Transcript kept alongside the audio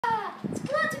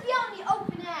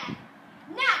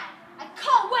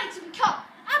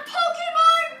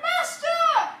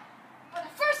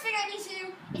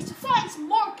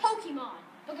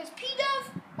because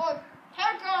P-Dove or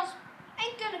Heracross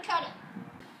ain't gonna cut it.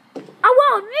 A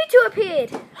wild Mewtwo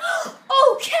appeared.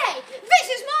 Okay, this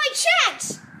is my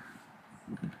chance.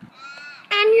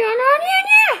 And you're not in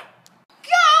here.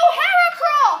 Go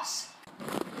Heracross!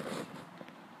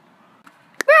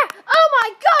 Oh my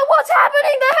God, what's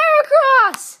happening to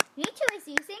Heracross? Mewtwo is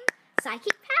using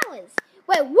psychic powers.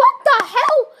 Wait, what the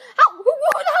hell? Who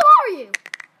the hell are you?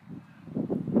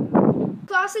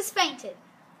 Cross has fainted.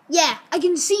 Yeah, I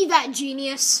can see that,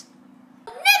 genius.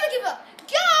 Never give up.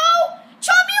 Go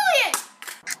Charmeleon!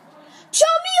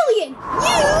 Charmeleon,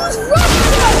 use Rock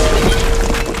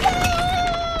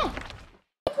Throw!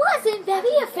 It wasn't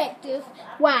very effective.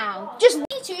 Wow, just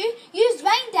Mewtwo used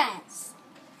Rain Dance.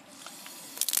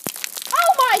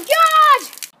 oh my God!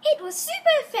 It was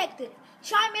super effective.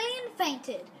 Charmeleon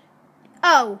fainted.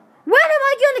 Oh, when am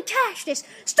I going to catch this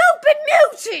stupid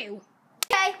Mewtwo?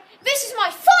 Okay, this is my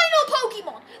final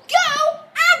Pokemon. Go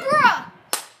Abra!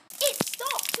 It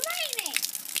stopped raining.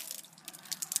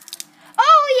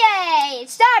 Oh yay, it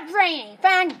stopped raining,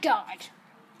 thank God.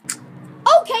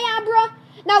 Okay, Abra,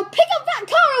 now pick up that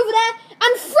car over there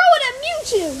and throw it at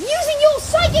Mewtwo using your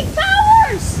psychic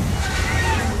powers!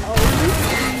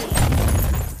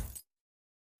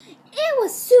 It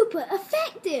was super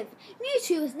effective.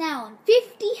 Mewtwo is now on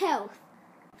 50 health.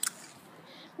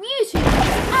 Mewtwo is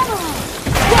avalanche.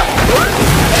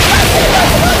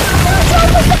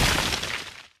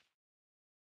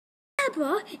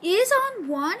 Abra is on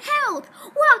 1 health.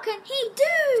 What can he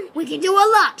do? We can do a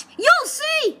lot, you'll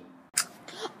see!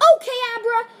 Okay,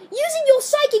 Abra, using your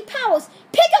psychic powers,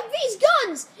 pick up these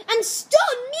guns and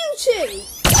stun Mewtwo!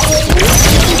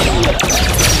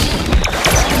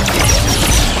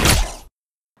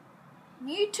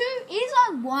 Mewtwo is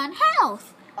on 1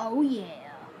 health. Oh yeah.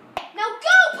 Now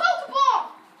go Pokeball!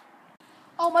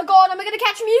 Oh my God, am I going to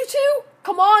catch Mewtwo?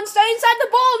 Come on, stay inside the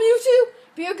ball, Mewtwo!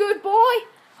 Be a good boy!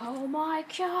 Oh my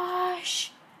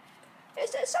gosh!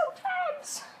 This is so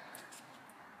tense!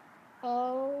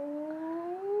 Oh...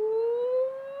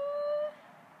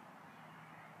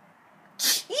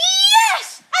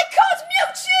 Yes! I caught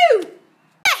Mewtwo!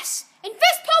 Yes! In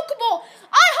this Pokeball,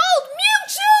 I hold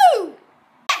Mewtwo!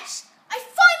 Yes, I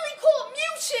finally caught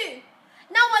Mewtwo.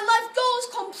 Now my life goal is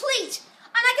complete,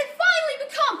 and I can finally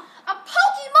become a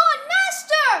Pokemon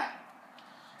Master.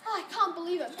 Oh, I can't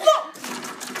believe it.